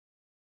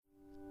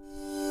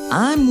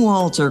I'm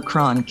Walter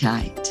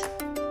Cronkite,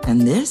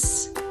 and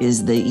this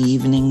is the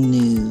Evening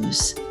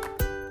News.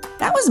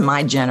 That was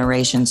my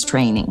generation's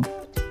training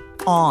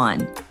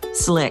on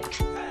slick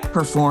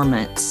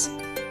performance,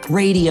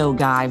 radio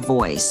guy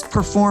voice,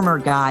 performer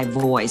guy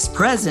voice,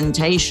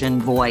 presentation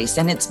voice,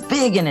 and it's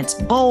big and it's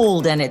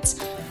bold and it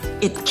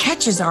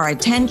catches our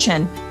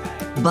attention,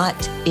 but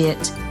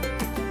it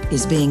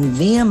is being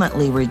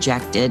vehemently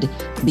rejected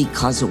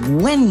because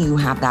when you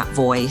have that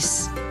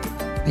voice,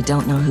 I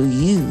don't know who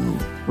you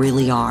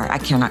really are. I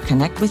cannot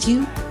connect with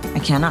you. I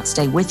cannot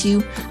stay with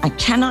you. I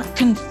cannot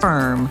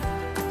confirm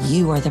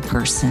you are the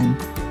person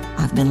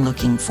I've been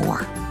looking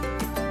for.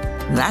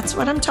 That's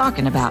what I'm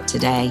talking about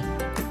today.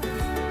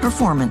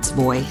 Performance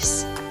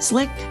voice.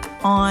 Slick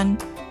on.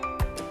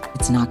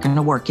 It's not going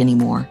to work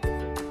anymore.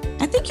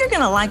 I think you're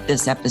going to like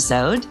this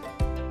episode,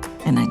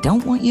 and I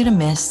don't want you to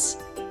miss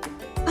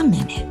a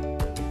minute.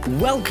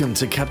 Welcome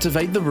to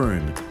Captivate the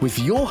Room with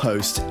your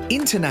host,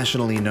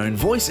 internationally known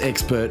voice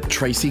expert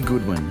Tracy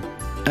Goodwin,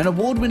 an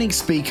award-winning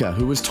speaker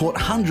who has taught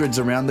hundreds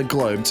around the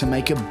globe to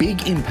make a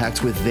big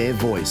impact with their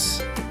voice.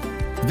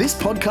 This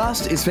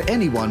podcast is for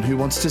anyone who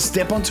wants to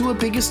step onto a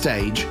bigger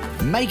stage,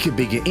 make a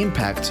bigger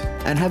impact,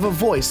 and have a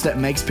voice that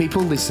makes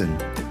people listen.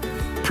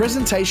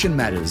 Presentation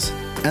matters,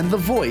 and the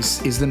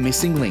voice is the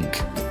missing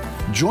link.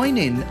 Join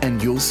in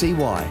and you'll see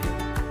why.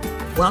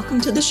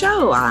 Welcome to the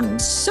show. I'm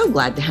so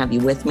glad to have you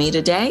with me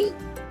today.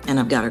 And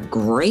I've got a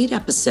great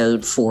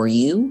episode for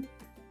you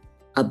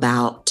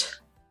about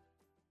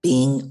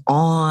being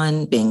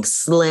on, being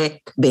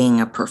slick, being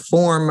a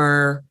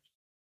performer,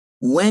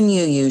 when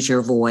you use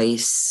your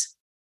voice,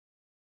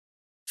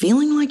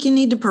 feeling like you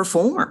need to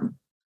perform,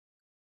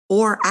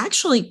 or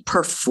actually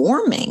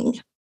performing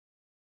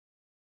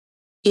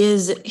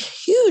is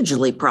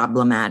hugely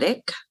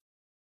problematic,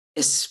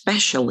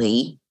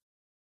 especially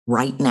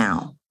right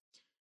now.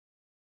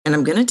 And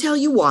I'm going to tell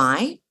you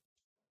why.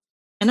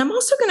 And I'm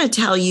also going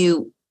to tell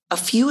you a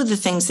few of the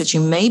things that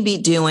you may be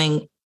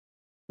doing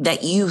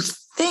that you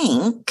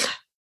think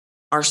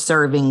are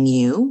serving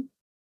you,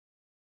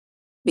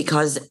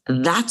 because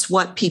that's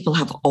what people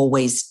have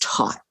always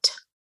taught.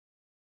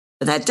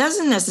 But that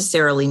doesn't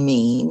necessarily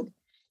mean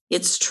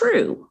it's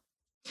true.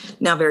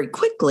 Now, very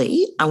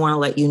quickly, I want to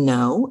let you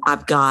know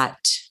I've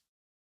got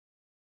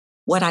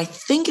what I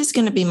think is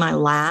going to be my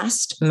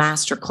last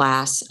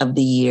masterclass of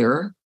the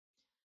year.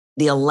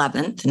 The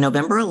 11th,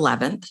 November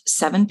 11th,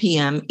 7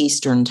 p.m.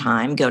 Eastern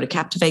Time. Go to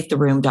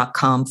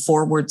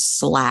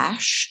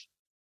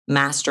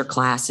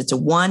captivatetheroom.com/masterclass. It's a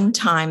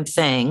one-time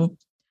thing.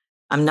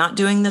 I'm not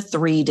doing the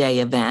 3-day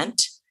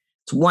event.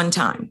 It's one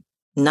time,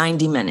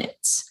 90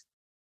 minutes.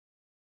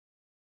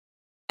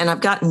 And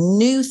I've got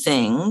new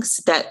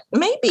things that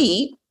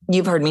maybe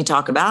you've heard me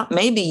talk about,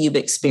 maybe you've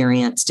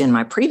experienced in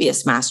my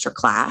previous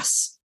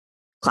masterclass,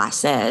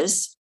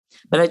 classes,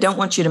 but I don't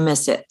want you to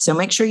miss it. So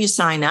make sure you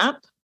sign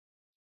up.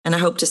 And I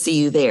hope to see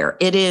you there.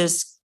 It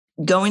is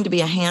going to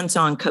be a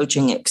hands-on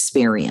coaching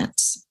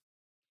experience.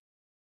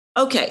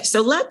 Okay,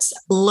 so let's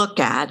look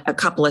at a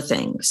couple of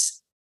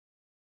things.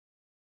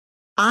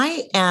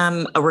 I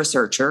am a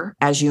researcher,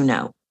 as you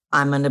know.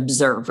 I'm an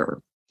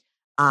observer.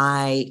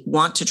 I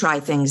want to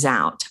try things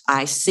out.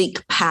 I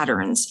seek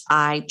patterns.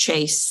 I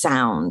chase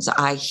sounds.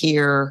 I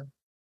hear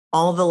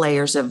all the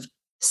layers of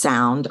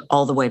sound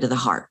all the way to the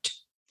heart.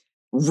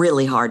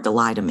 Really hard to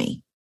lie to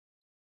me.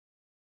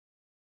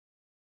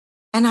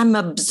 And I'm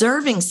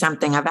observing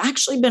something. I've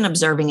actually been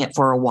observing it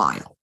for a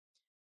while,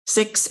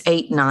 6,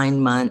 8, 9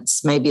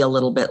 months, maybe a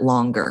little bit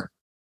longer.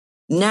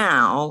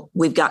 Now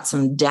we've got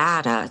some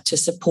data to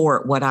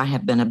support what I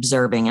have been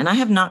observing. And I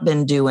have not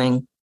been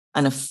doing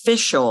an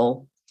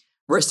official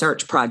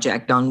research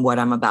project on what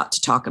I'm about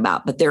to talk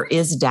about, but there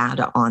is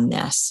data on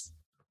this.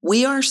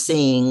 We are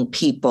seeing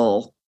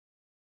people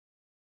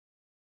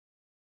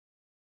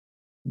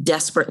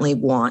desperately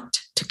want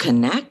to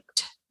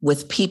connect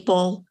with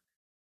people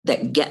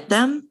that get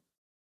them,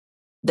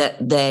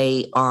 that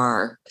they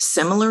are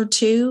similar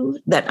to,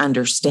 that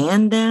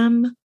understand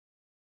them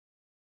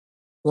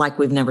like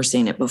we've never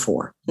seen it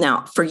before.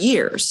 Now, for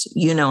years,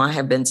 I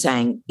have been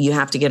saying you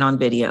have to get on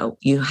video.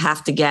 You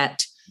have to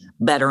get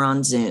better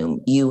on Zoom.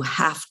 You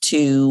have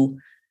to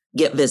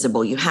get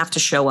visible. You have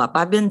to show up.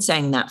 I've been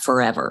saying that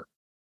forever.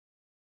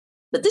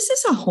 But this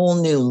is a whole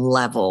new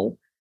level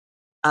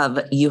of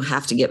you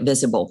have to get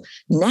visible.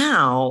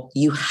 Now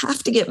you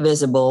have to get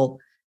visible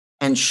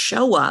and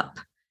show up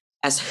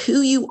as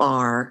who you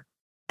are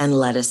and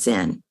let us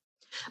in,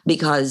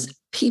 because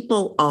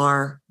people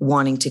are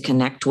wanting to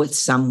connect with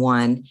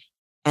someone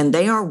and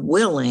they are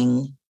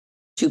willing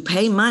to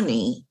pay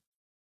money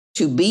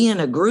to be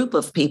in a group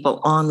of people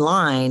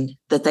online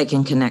that they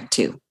can connect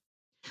to,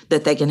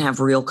 that they can have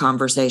real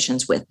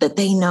conversations with, that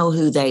they know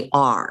who they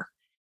are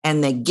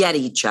and they get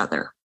each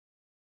other.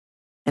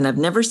 And I've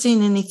never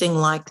seen anything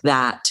like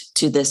that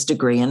to this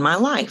degree in my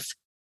life.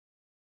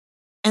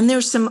 And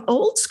there's some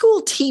old school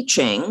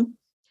teaching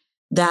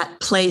that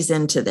plays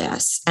into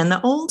this. And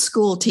the old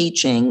school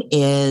teaching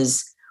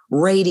is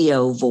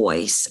radio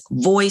voice,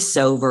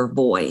 voiceover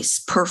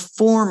voice,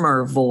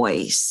 performer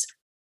voice,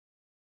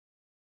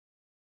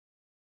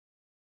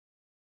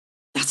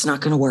 That's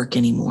not going to work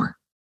anymore.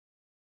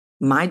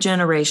 My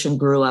generation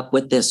grew up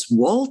with this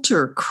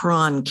Walter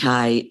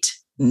Cronkite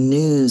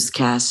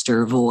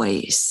newscaster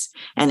voice,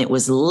 and it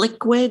was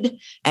liquid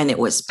and it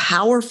was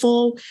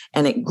powerful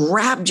and it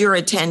grabbed your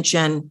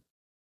attention.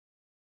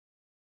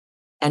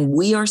 And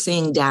we are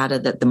seeing data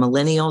that the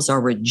millennials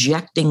are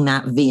rejecting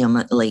that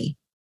vehemently.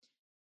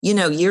 You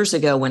know, years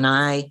ago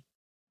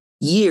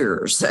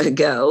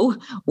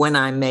when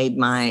I made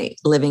my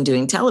living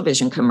doing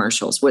television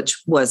commercials, which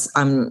was,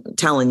 I'm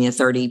telling you,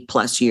 30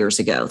 plus years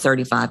ago,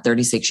 35,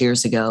 36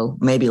 years ago,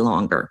 maybe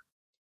longer.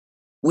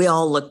 We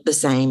all looked the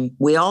same.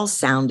 We all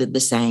sounded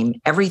the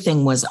same.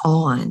 Everything was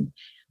on.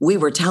 We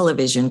were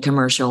television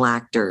commercial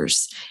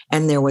actors,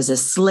 and there was a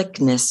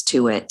slickness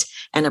to it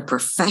and a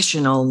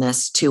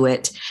professionalness to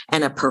it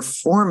and a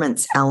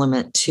performance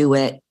element to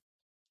it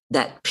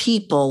that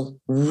people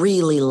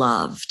really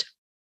loved.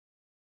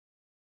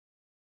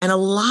 And a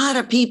lot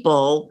of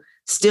people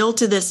still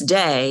to this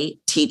day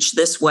teach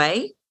this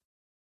way.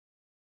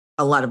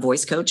 A lot of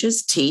voice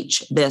coaches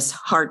teach this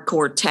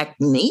hardcore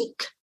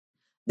technique.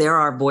 There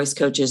are voice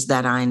coaches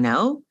that I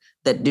know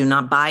that do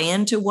not buy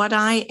into what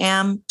I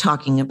am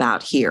talking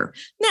about here.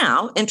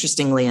 Now,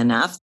 interestingly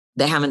enough,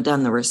 they haven't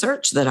done the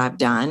research that I've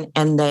done,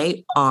 and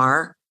they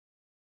are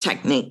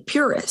technique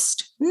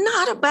purist.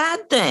 Not a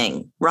bad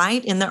thing,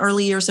 right? In the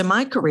early years of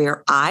my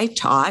career, I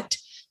taught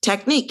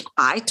technique.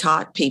 I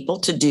taught people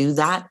to do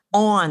that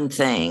on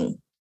thing.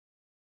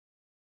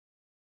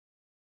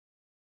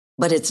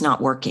 But it's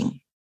not working.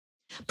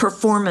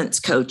 Performance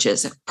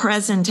coaches,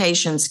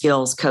 presentation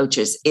skills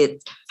coaches,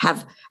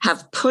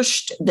 have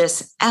pushed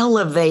this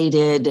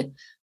elevated,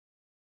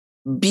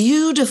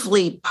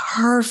 beautifully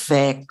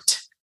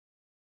perfect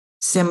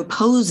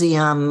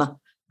symposium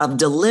of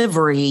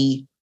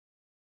delivery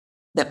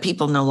that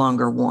people no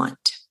longer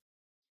want.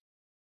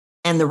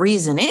 And the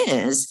reason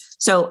is,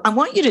 so I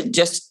want you to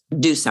just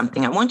do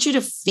something. I want you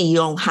to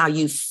feel how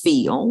you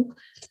feel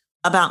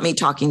about me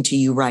talking to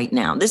you right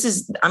now.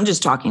 I'm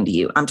just talking to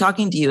you. I'm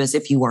talking to you as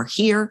if you are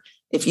here.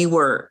 If you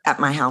were at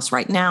my house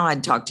right now,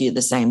 I'd talk to you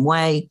the same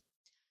way.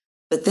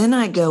 But then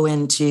I go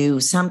into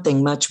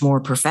something much more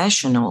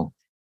professional,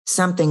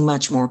 something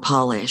much more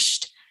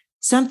polished,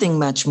 something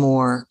much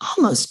more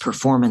almost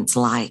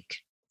performance-like.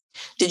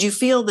 Did you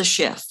feel the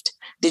shift?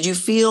 Did you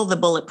feel the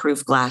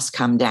bulletproof glass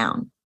come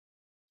down?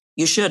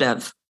 You should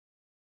have.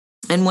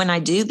 And when I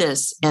do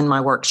this in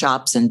my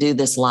workshops and do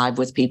this live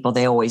with people,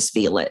 they always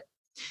feel it.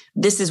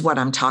 This is what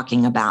I'm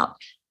talking about.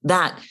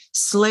 That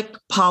slick,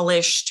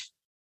 polished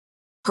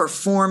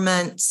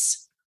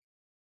performance,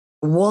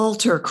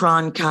 Walter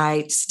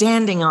Cronkite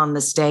standing on the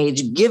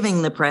stage,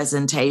 giving the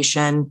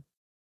presentation,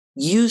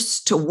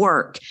 used to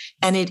work.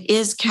 And it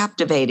is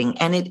captivating.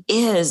 And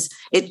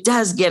it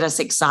does get us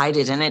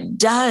excited. And it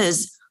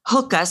does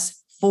hook us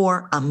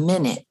for a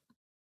minute.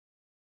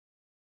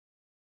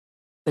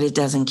 But it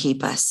doesn't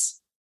keep us.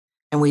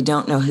 And we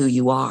don't know who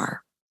you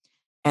are.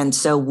 And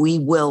so we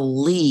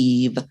will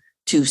leave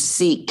to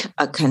seek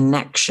a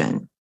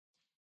connection.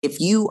 If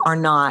you are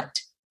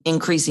not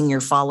increasing your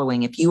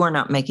following, if you are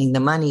not making the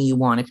money you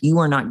want, if you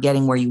are not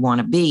getting where you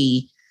want to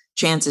be,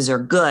 chances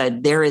are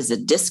good there is a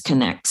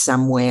disconnect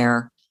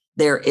somewhere.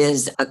 There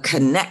is a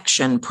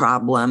connection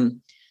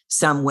problem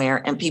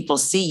somewhere, and people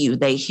see you,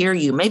 they hear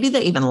you, maybe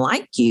they even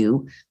like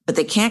you, but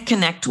they can't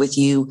connect with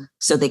you,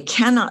 so they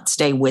cannot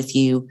stay with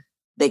you.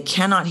 They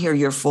cannot hear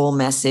your full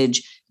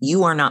message.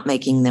 You are not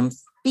making them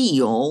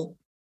feel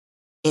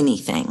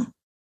anything,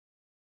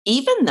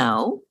 even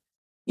though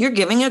you're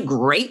giving a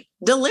great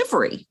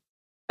delivery,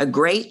 a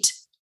great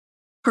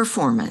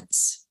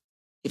performance,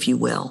 if you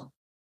will.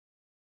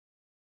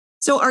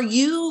 So are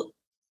you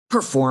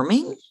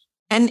performing?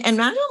 And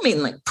I don't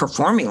mean like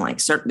performing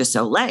like Cirque du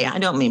Soleil. I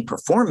don't mean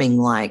performing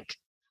like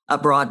a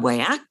Broadway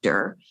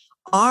actor.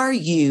 Are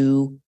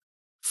you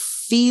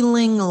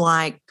feeling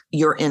like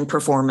you're in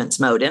performance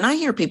mode? And I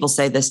hear people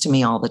say this to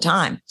me all the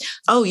time.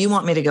 Oh, you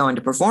want me to go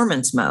into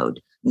performance mode?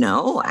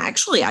 No,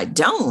 actually, I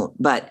don't.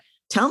 But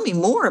tell me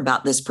more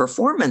about this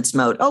performance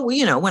mode. Oh, well,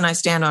 you know, when I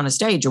stand on a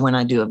stage or when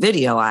I do a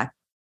video, I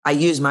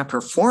use my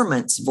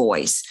performance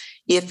voice.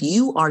 If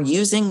you are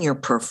using your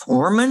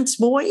performance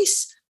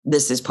voice,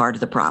 this is part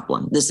of the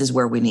problem. This is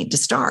where we need to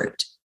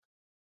start.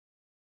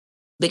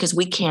 Because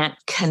we can't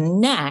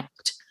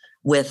connect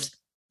with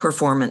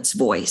performance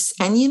voice.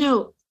 And, you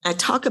know, I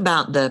talk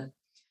about the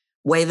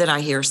way that I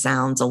hear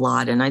sounds a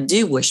lot, and I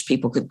do wish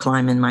people could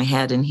climb in my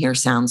head and hear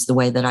sounds the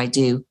way that I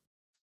do.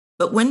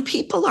 But when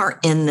people are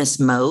in this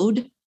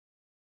mode,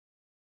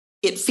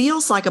 it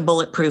feels like a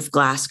bulletproof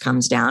glass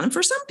comes down. And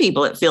for some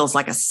people, it feels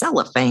like a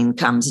cellophane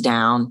comes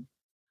down,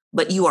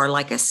 but you are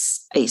like a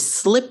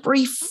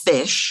slippery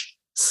fish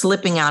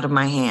slipping out of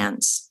my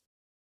hands.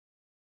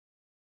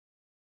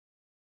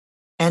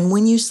 And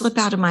when you slip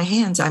out of my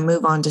hands, I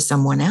move on to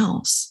someone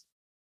else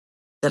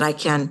that I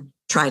can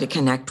try to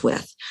connect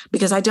with,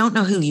 because I don't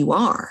know who you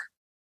are.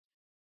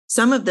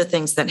 Some of the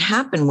things that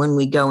happen when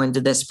we go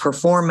into this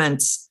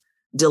performance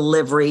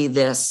delivery,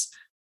 this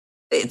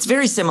it's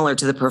very similar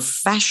to the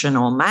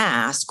professional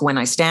mask when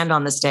I stand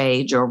on the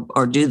stage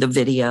or do the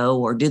video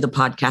or do the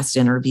podcast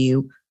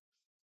interview.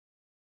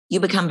 You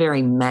become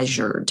very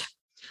measured.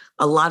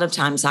 A lot of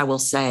times I will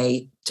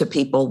say to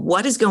people,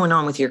 what is going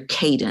on with your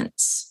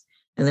cadence?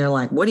 And they're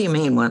like, what do you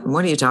mean? What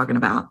are you talking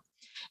about?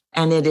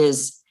 And it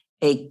is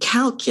a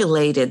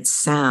calculated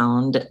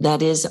sound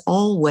that is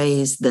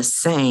always the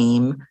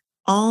same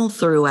all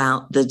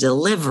throughout the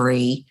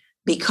delivery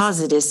because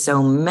it is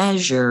so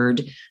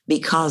measured,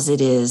 because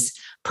it is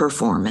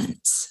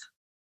performance.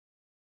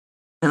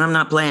 And I'm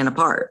not playing a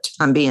part.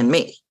 I'm being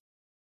me,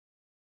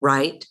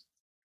 right?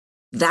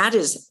 That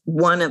is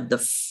one of the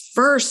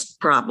first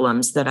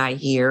problems that I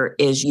hear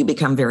is you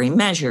become very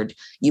measured.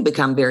 You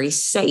become very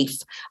safe.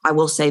 I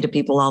will say to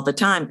people all the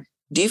time,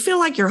 do you feel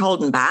like you're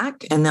holding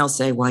back? And they'll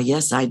say, well,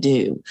 yes, I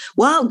do.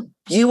 Well,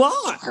 you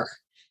are.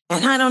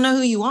 And I don't know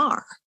who you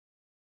are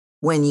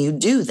when you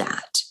do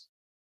that.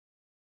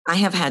 I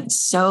have had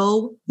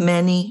so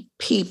many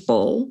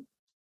people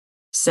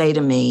say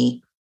to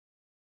me,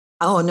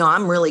 oh, no,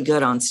 I'm really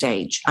good on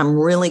stage. I'm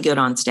really good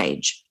on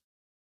stage.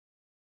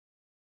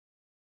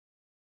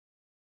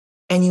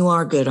 And you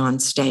are good on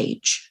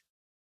stage,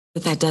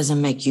 but that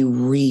doesn't make you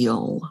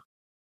real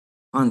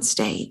on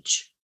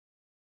stage.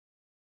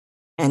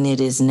 And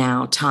it is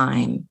now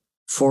time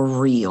for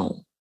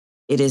real.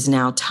 It is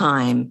now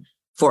time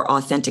for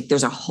authentic.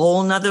 There's a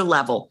whole nother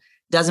level.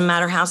 Doesn't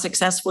matter how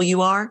successful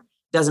you are.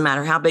 Doesn't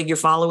matter how big your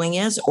following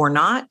is or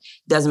not.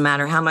 Doesn't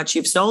matter how much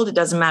you've sold. It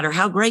doesn't matter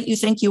how great you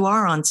think you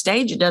are on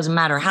stage. It doesn't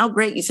matter how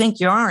great you think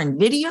you are in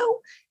video.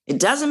 It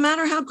doesn't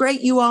matter how great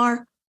you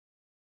are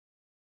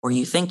or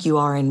you think you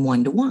are in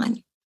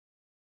one-to-one.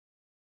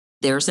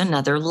 There's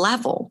another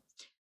level.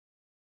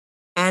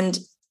 And,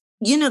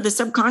 the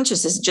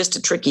subconscious is just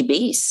a tricky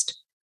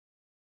beast.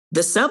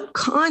 The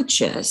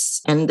subconscious,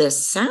 and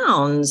this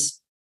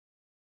sounds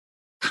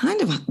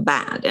kind of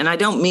bad, and I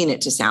don't mean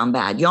it to sound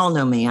bad. Y'all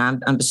know me.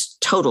 I'm a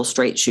total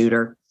straight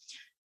shooter.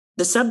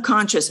 The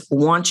subconscious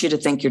wants you to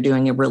think you're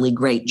doing a really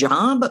great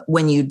job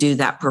when you do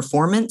that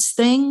performance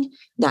thing,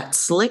 that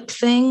slick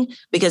thing,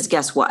 because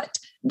guess what?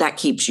 That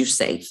keeps you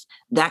safe.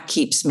 That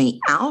keeps me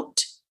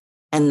out.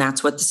 And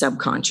that's what the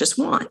subconscious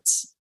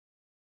wants.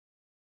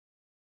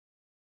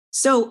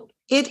 So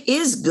it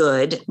is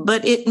good,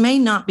 but it may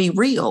not be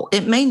real.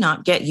 It may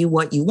not get you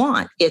what you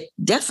want. It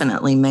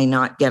definitely may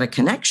not get a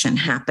connection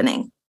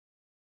happening.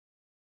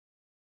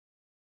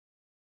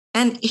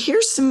 And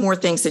here's some more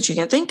things that you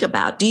can think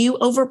about. Do you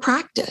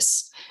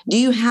over-practice? Do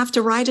you have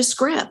to write a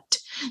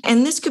script?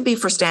 And this could be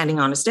for standing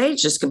on a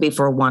stage. This could be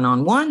for a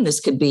one-on-one. This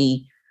could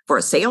be for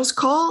a sales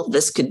call.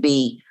 This could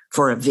be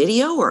for a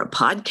video or a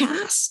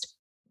podcast.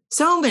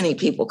 So many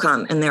people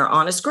come and they're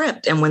on a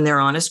script. And when they're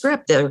on a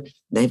script,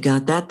 they've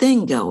got that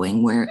thing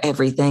going where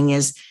everything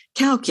is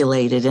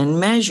calculated and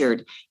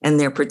measured. And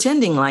they're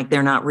pretending like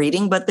they're not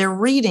reading, but they're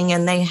reading,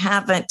 and they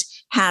haven't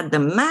had the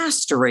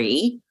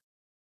mastery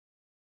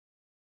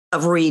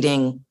of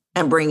reading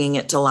and bringing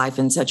it to life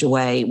in such a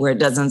way where it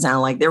doesn't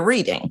sound like they're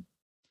reading,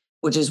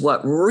 which is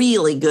what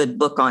really good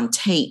book on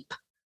tape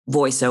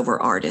voiceover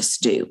artists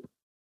do.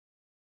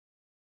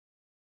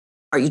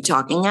 Are you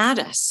talking at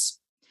us?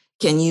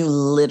 Can you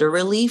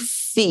literally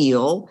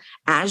feel,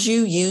 as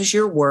you use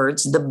your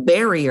words, the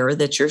barrier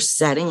that you're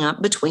setting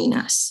up between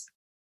us?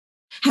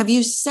 Have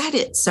you said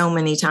it so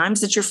many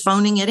times that you're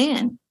phoning it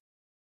in?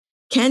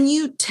 Can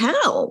you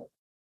tell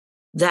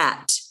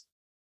that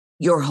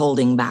you're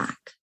holding back?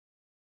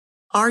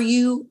 Are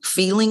you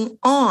feeling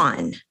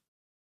on?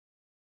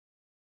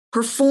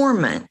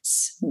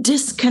 Performance,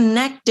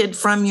 disconnected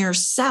from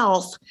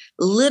yourself,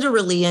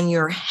 literally in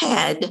your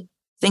head,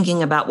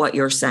 thinking about what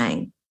you're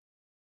saying?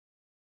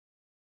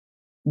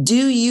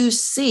 Do you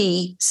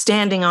see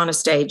standing on a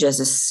stage as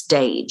a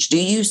stage? Do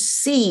you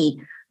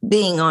see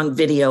being on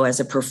video as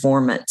a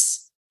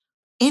performance?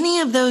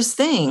 Any of those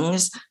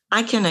things,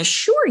 I can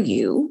assure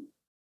you,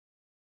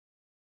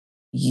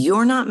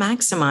 you're not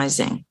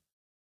maximizing.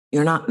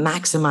 You're not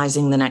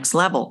maximizing the next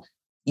level.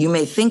 You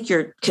may think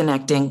you're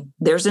connecting.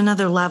 There's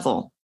another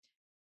level.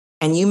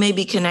 And you may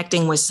be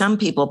connecting with some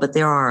people, but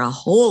there are a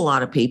whole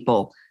lot of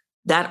people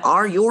that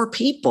are your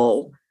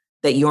people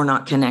that you're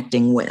not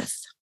connecting with.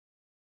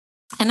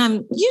 And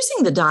I'm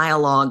using the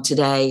dialogue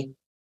today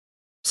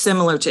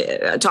similar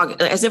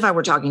to as if I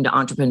were talking to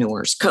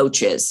entrepreneurs,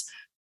 coaches,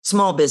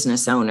 small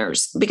business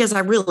owners, because I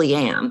really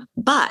am.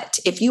 But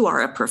if you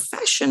are a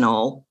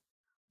professional,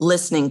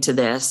 listening to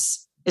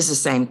this is the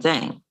same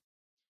thing.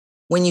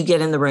 When you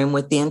get in the room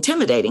with the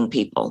intimidating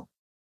people,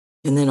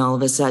 and then all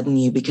of a sudden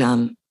you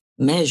become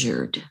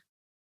measured.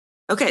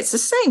 Okay, it's the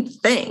same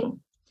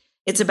thing.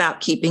 It's about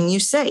keeping you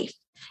safe.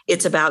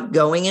 It's about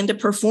going into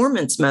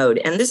performance mode,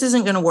 and this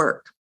isn't going to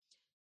work.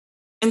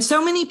 And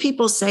so many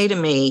people say to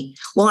me,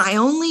 well, I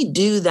only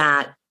do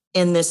that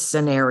in this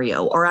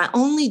scenario, or I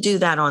only do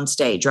that on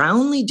stage, or I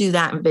only do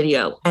that in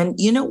video. And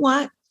you know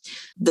what?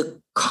 The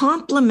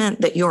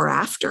compliment that you're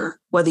after,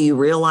 whether you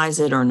realize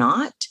it or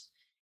not,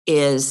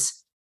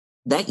 is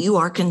that you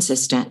are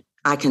consistent.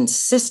 I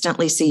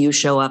consistently see you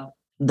show up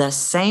the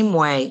same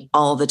way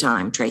all the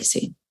time,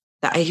 Tracy.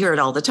 I hear it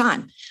all the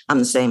time. I'm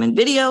the same in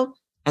video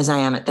as I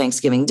am at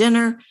Thanksgiving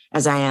dinner,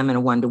 as I am in a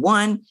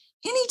one-to-one,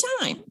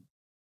 anytime.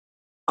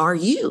 Are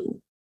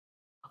you?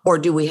 Or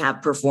do we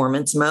have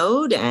performance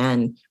mode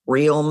and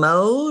real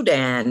mode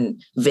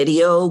and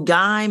video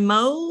guy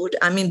mode?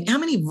 I mean, how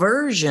many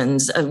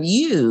versions of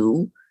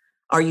you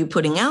are you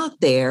putting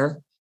out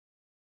there?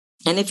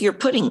 And if you're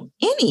putting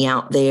any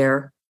out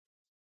there,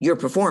 you're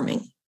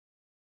performing.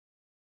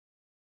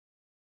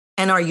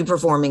 And are you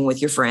performing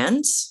with your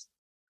friends?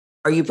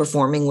 Are you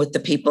performing with the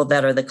people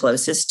that are the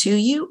closest to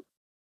you?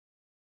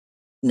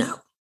 No.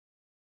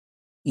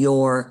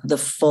 You're the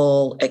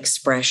full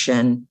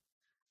expression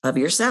of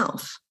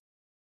yourself.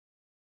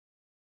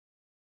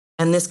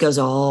 And this goes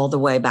all the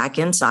way back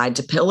inside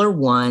to pillar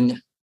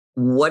one.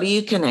 What are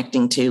you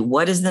connecting to?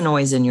 What is the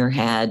noise in your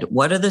head?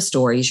 What are the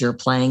stories you're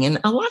playing? And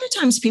a lot of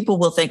times people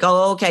will think,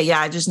 oh, okay, yeah,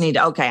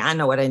 I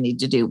know what I need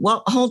to do.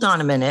 Well, hold on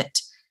a minute.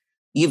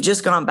 You've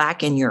just gone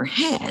back in your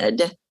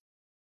head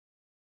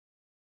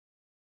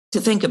to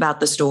think about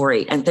the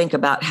story and think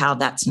about how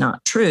that's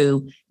not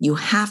true. You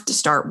have to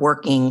start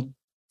working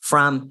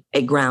from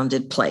a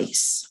grounded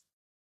place.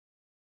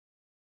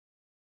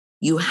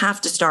 You have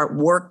to start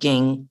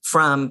working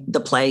from the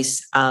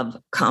place of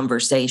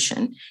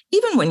conversation,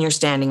 even when you're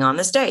standing on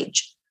the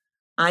stage.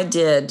 I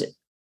did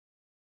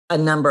a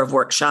number of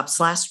workshops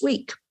last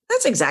week.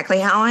 That's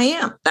exactly how I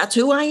am. That's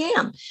who I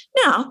am.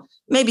 Now,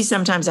 maybe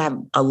sometimes I have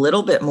a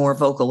little bit more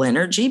vocal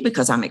energy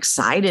because I'm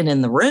excited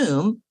in the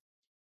room,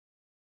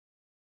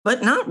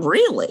 but not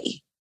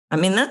really. I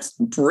mean, that's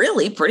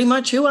really pretty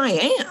much who I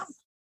am,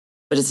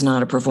 but it's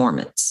not a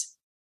performance.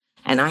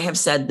 And I have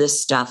said this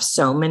stuff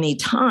so many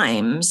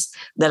times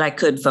that I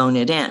could phone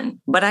it in,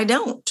 but I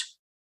don't.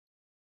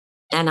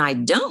 And I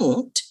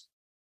don't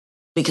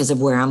because of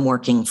where I'm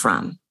working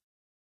from.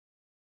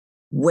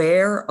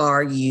 Where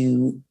are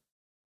you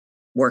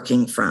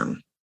working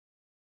from?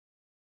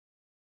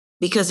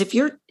 Because if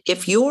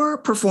you're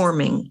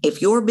performing,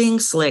 if you're being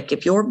slick,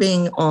 if you're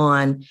being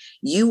on,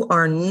 you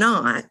are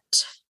not.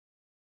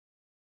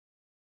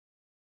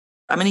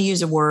 I'm going to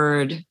use a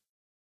word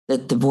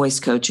that the voice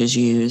coaches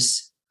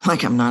use.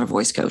 Like I'm not a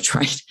voice coach,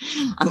 right?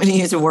 I'm going to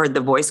use a word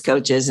the voice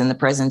coaches and the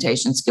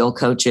presentation skill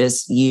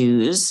coaches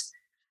use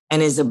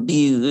and is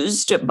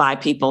abused by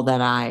people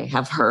that I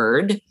have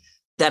heard,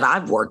 that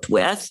I've worked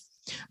with.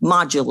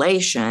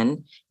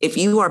 Modulation. If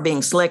you are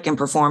being slick in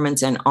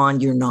performance and on,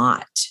 you're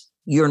not.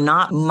 You're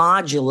not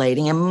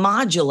modulating. And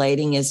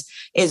modulating is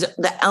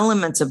the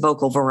elements of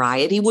vocal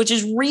variety, which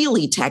is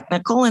really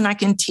technical. And I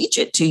can teach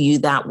it to you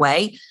that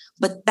way.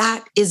 But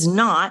that is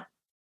not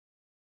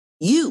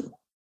you.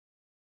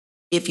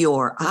 If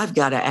I've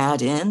got to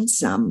add in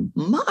some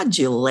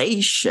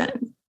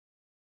modulation.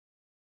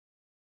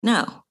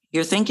 No,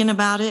 you're thinking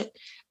about it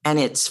and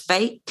it's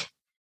fake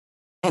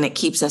and it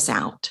keeps us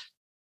out.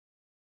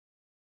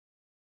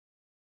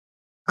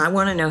 I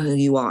want to know who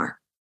you are.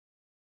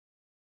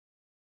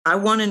 I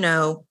want to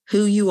know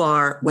who you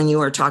are when you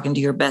are talking to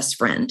your best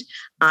friend.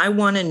 I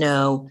want to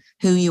know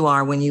who you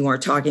are when you are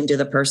talking to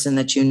the person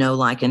that you know,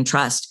 like, and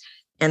trust.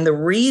 And the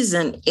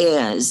reason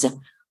is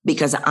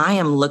because I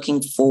am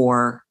looking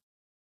for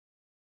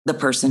the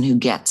person who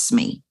gets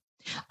me.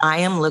 I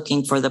am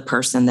looking for the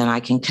person that I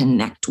can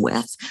connect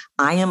with.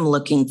 I am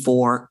looking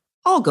for,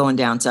 all going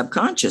down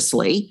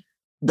subconsciously,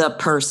 the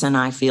person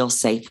I feel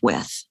safe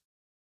with.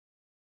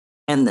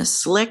 And the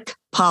slick,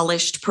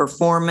 polished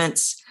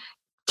performance,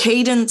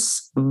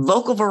 cadence,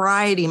 vocal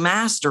variety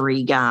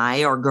mastery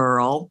guy or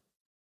girl,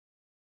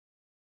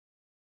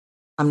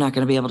 I'm not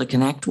going to be able to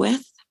connect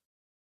with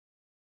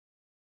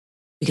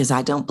because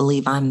I don't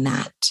believe I'm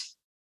that.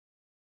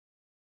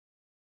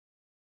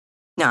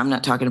 Now, I'm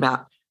not talking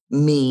about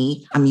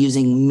me. I'm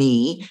using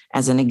me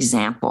as an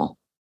example.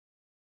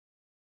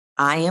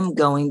 I am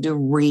going to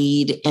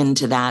read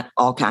into that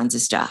all kinds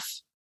of stuff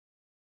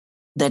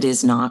that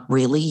is not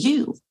really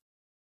you.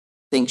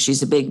 Think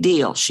she's a big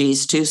deal.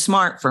 She's too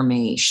smart for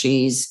me.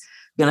 She's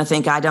going to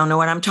think I don't know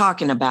what I'm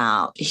talking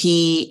about.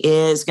 He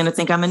is going to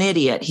think I'm an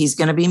idiot. He's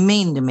going to be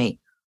mean to me.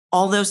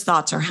 All those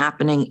thoughts are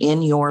happening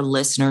in your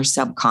listener's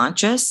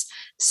subconscious.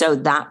 So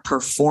that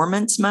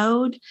performance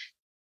mode,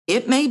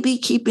 it may be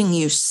keeping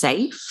you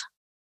safe,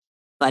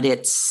 but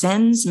it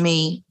sends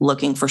me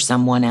looking for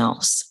someone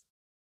else.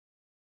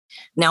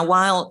 Now,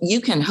 while you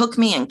can hook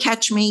me and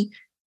catch me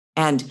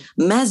and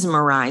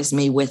mesmerize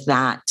me with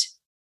that,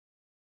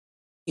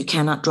 you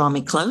cannot draw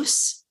me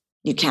close.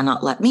 You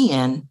cannot let me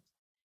in.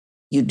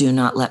 You do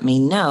not let me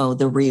know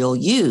the real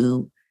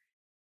you.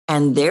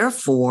 And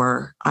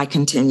therefore, I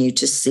continue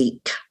to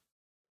seek.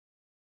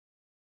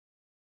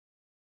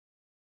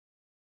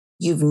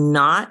 You've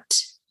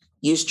not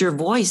used your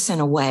voice in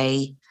a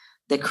way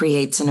that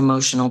creates an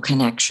emotional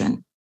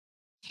connection.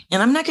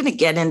 And I'm not going to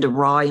get into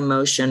raw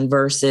emotion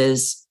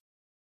versus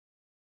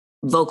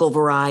vocal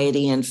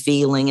variety and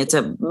feeling. It's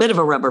a bit of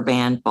a rubber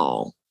band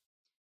ball.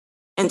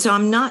 And so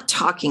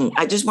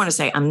I just want to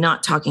say, I'm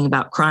not talking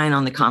about crying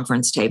on the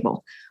conference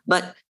table,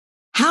 but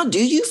How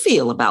do you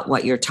feel about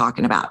what you're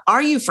talking about?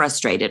 Are you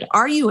frustrated?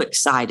 Are you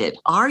excited?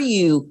 Are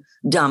you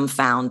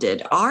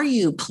dumbfounded? Are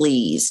you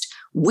pleased?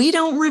 We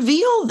don't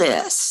reveal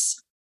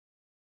this.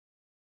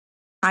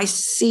 I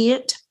see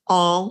it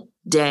all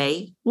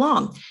day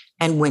long.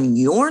 And when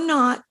you're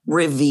not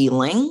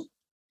revealing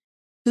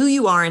who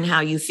you are and how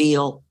you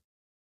feel,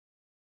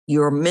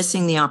 you're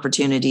missing the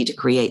opportunity to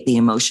create the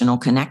emotional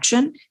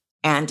connection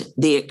and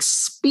the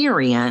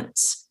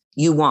experience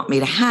you want me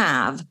to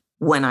have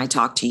when I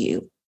talk to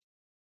you.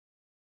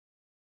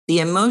 The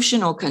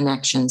emotional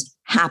connections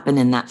happen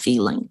in that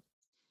feeling.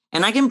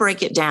 And I can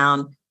break it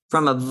down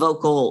from a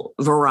vocal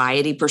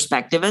variety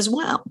perspective as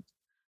well.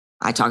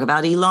 I talk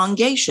about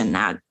elongation.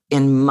 Now,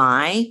 in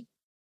my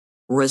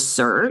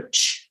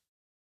research,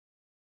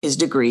 is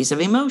degrees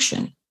of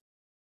emotion.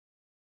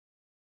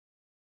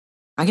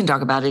 I can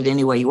talk about it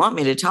any way you want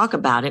me to talk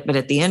about it, but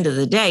at the end of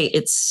the day,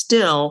 it's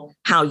still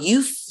how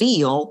you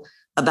feel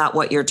about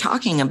what you're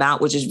talking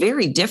about, which is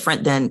very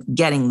different than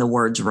getting the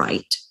words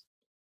right.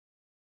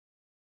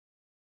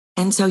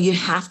 And so you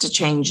have to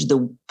change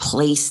the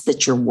place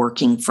that you're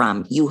working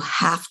from. You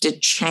have to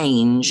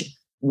change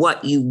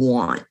what you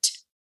want.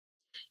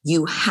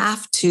 You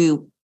have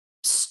to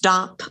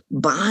stop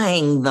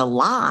buying the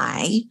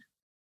lie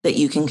that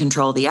you can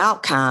control the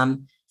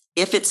outcome.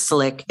 If it's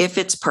slick, if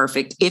it's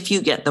perfect, if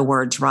you get the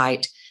words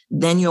right,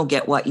 then you'll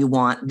get what you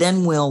want.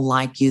 Then we'll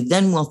like you.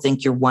 Then we'll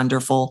think you're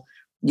wonderful.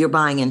 You're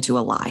buying into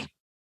a lie.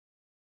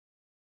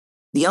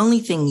 The only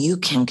thing you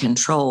can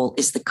control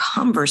is the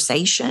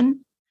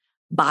conversation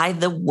by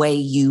the way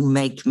you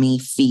make me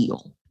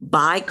feel,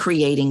 by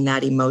creating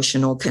that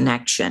emotional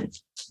connection,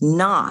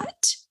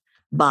 not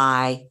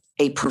by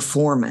a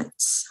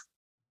performance.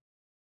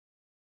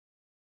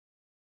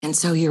 And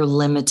so you're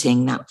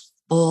limiting that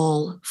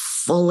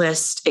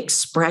fullest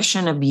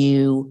expression of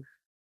you,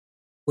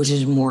 which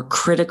is more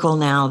critical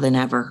now than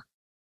ever.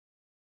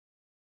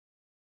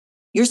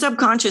 Your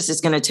subconscious is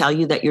going to tell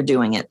you that you're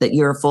doing it, that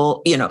you're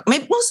full,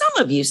 maybe, well,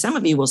 some of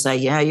you will say,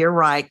 yeah, you're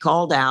right.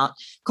 Called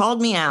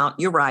me out.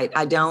 You're right.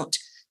 I don't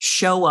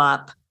show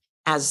up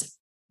as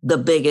the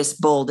biggest,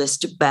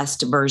 boldest,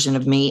 best version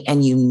of me.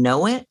 And you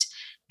know it,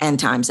 and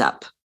time's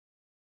up.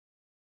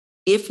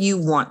 If you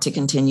want to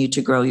continue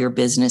to grow your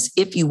business,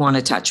 if you want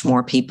to touch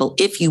more people,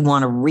 if you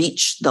want to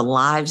reach the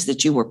lives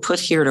that you were put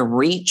here to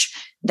reach,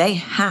 they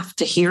have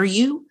to hear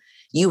you.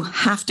 You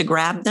have to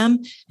grab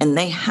them, and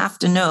they have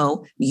to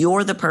know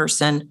you're the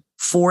person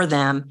for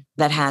them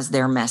that has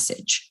their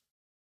message.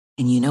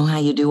 And you know how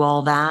you do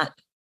all that?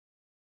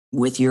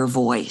 With your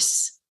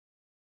voice,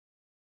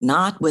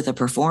 not with a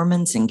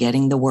performance and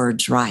getting the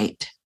words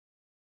right.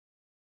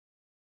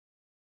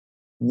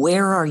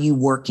 Where are you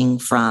working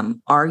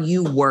from? Are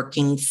you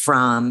working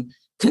from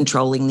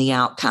controlling the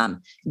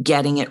outcome,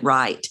 getting it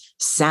right,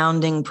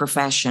 sounding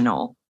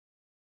professional,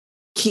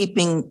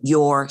 keeping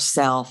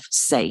yourself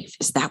safe?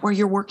 Is that where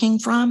you're working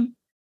from?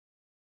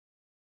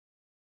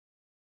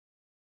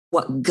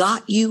 What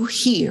got you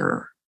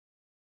here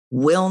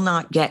will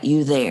not get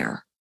you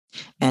there.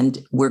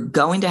 And we're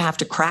going to have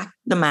to crack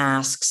the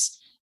masks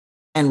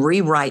and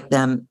rewrite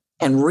them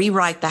and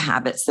rewrite the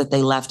habits that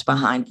they left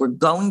behind. We're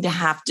going to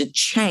have to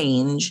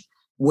change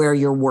where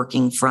you're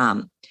working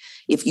from.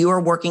 If you are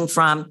working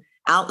from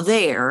out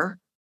there,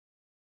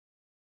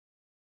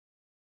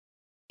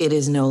 it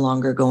is no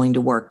longer going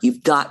to work.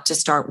 You've got to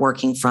start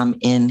working from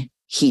in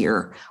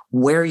here,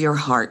 where your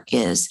heart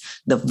is.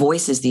 The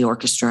voice is the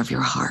orchestra of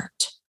your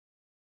heart.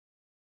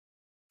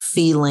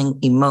 Feeling,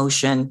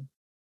 emotion,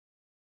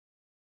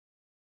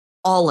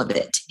 all of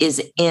it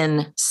is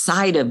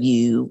inside of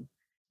you,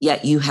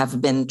 yet you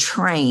have been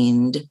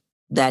trained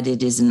that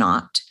it is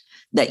not,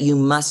 that you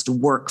must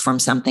work from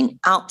something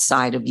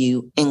outside of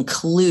you,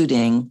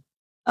 including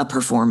a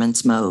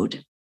performance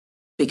mode,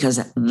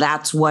 because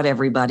that's what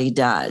everybody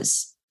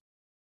does.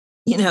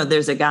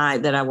 There's a guy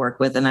that I work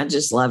with and I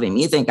just love him.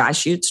 You think I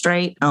shoot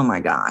straight? Oh my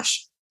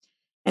gosh.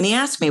 And he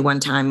asked me one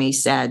time, he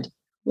said,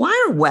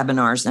 why are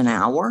webinars an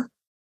hour?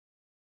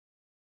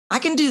 I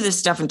can do this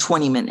stuff in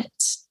 20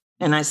 minutes.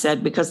 And I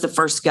said, because the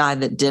first guy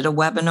that did a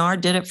webinar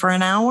did it for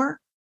an hour.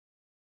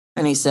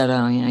 And he said,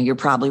 oh, yeah, you're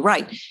probably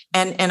right.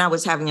 And I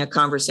was having a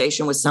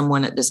conversation with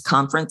someone at this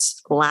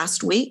conference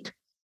last week.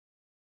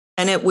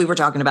 And we were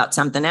talking about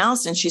something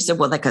else. And she said,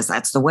 well, because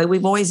that's the way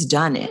we've always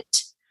done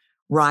it.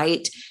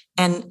 Right.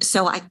 And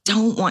so I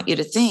don't want you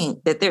to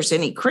think that there's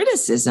any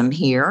criticism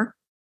here.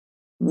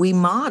 We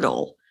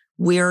model,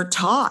 we're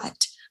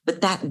taught,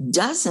 but that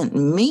doesn't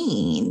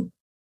mean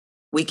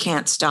we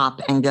can't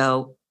stop and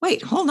go,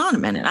 wait, hold on a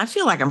minute. I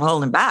feel like I'm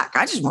holding back.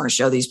 I just want to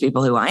show these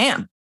people who I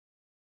am.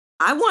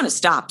 I want to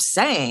stop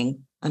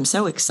saying, I'm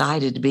so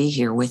excited to be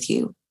here with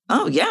you.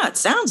 Oh, yeah, it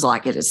sounds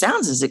like it. It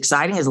sounds as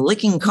exciting as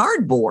licking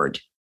cardboard.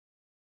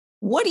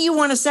 What do you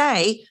want to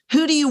say?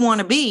 Who do you want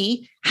to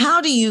be?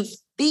 How do you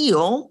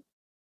feel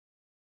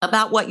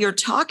about what you're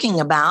talking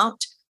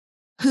about?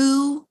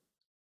 Who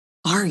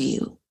are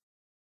you?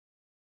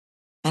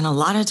 And a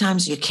lot of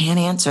times you can't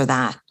answer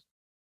that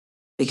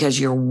because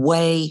you're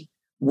way,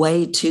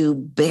 way too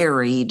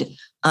buried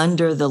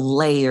under the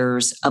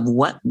layers of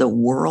what the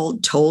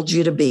world told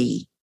you to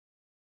be.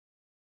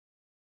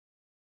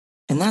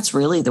 And that's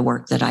really the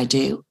work that I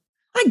do.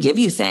 I give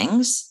you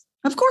things.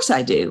 Of course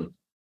I do.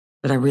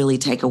 But I really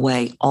take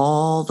away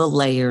all the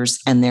layers,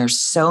 and there's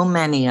so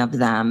many of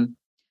them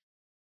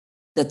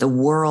that the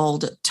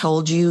world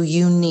told you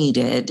you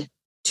needed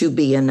to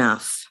be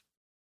enough,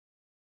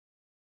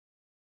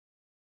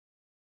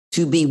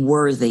 to be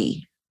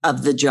worthy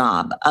of the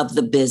job, of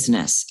the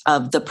business,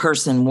 of the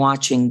person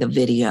watching the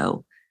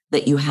video,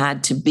 that you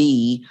had to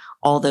be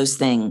all those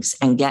things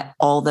and get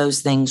all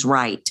those things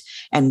right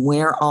and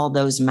wear all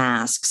those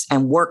masks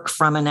and work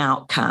from an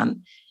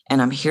outcome.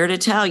 And I'm here to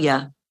tell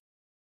you,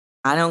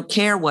 I don't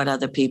care what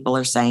other people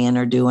are saying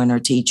or doing or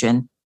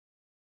teaching.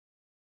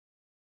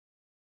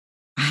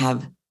 I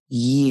have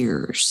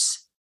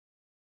years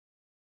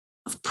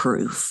of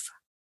proof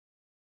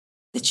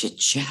that you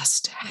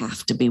just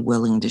have to be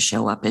willing to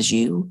show up as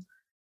you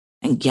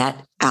and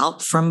get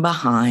out from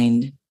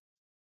behind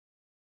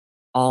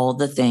all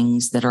the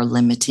things that are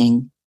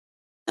limiting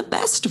the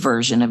best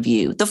version of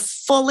you, the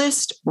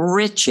fullest,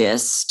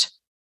 richest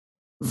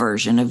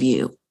version of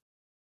you.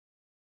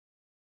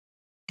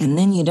 And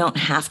then you don't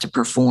have to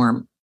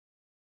perform,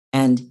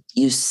 and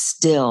you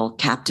still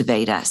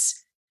captivate us.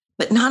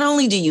 But not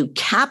only do you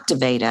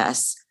captivate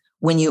us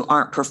when you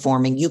aren't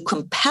performing, you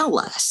compel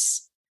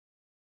us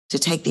to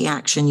take the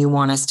action you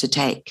want us to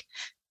take.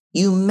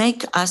 You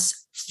make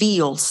us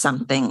feel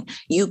something.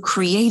 You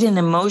create an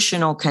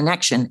emotional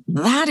connection.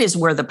 That is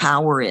where the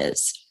power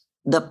is.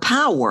 The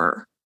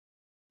power,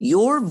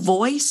 your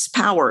voice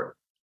power,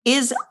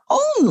 is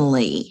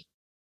only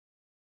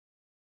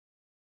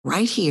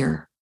right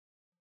here,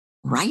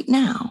 right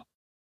now,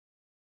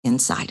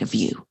 inside of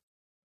you.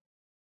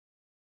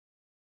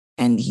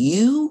 And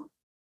you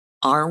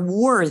are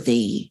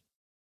worthy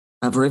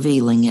of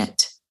revealing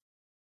it.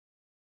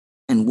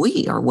 And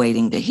we are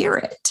waiting to hear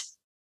it.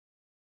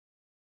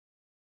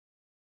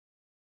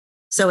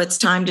 So it's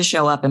time to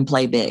show up and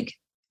play big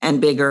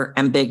and bigger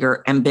and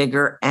bigger and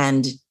bigger.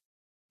 And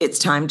it's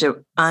time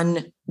to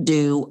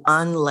undo,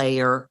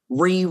 unlayer,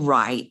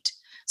 rewrite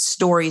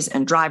stories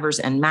and drivers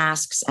and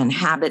masks and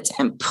habits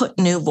and put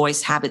new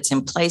voice habits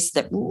in place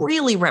that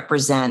really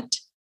represent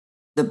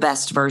the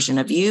best version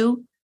of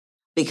you.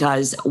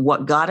 Because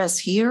what got us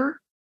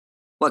here,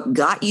 what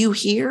got you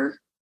here,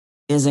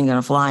 isn't going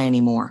to fly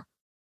anymore.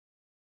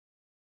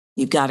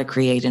 You've got to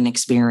create an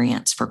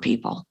experience for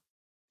people.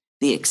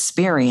 The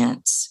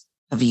experience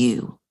of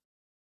you.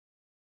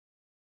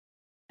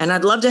 And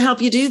I'd love to help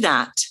you do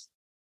that.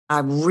 I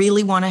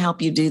really want to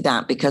help you do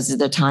that because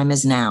the time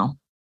is now.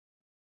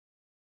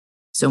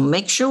 So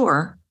make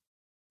sure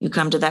you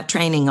come to that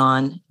training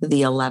on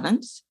the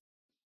 11th.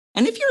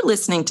 And if you're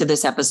listening to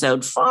this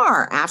episode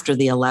far after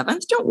the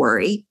 11th, don't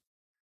worry.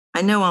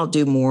 I know I'll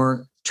do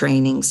more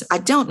trainings. I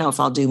don't know if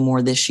I'll do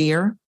more this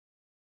year,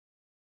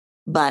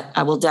 but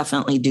I will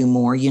definitely do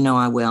more. You know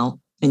I will.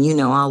 And you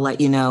know I'll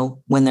let you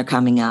know when they're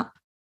coming up.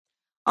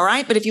 All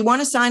right. But if you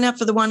want to sign up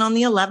for the one on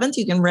the 11th,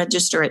 you can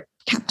register at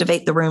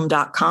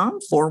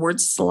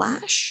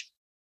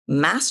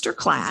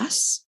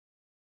captivatetheroom.com/masterclass.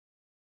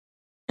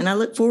 And I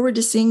look forward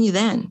to seeing you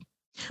then.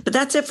 But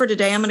that's it for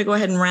today. I'm going to go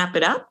ahead and wrap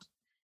it up.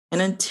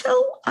 And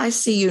until I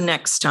see you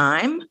next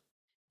time,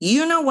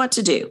 you know what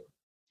to do.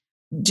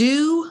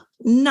 Do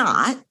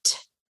not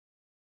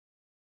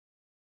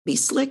be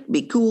slick,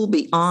 be cool,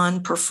 be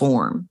on,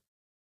 perform.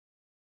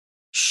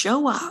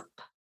 Show up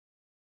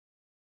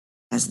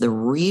as the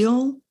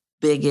real,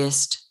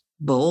 biggest,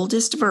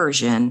 boldest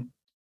version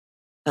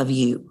of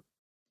you.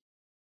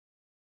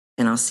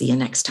 And I'll see you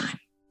next time.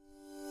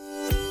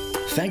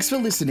 Thanks for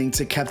listening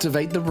to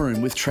Captivate the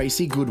Room with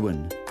Tracy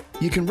Goodwin.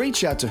 You can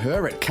reach out to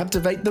her at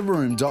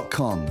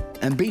captivatetheroom.com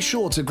and be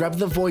sure to grab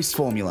the Voice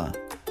Formula,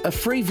 a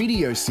free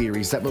video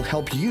series that will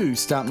help you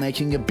start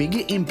making a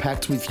bigger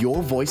impact with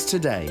your voice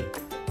today.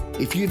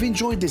 If you've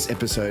enjoyed this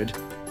episode,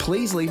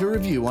 please leave a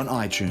review on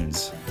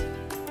iTunes.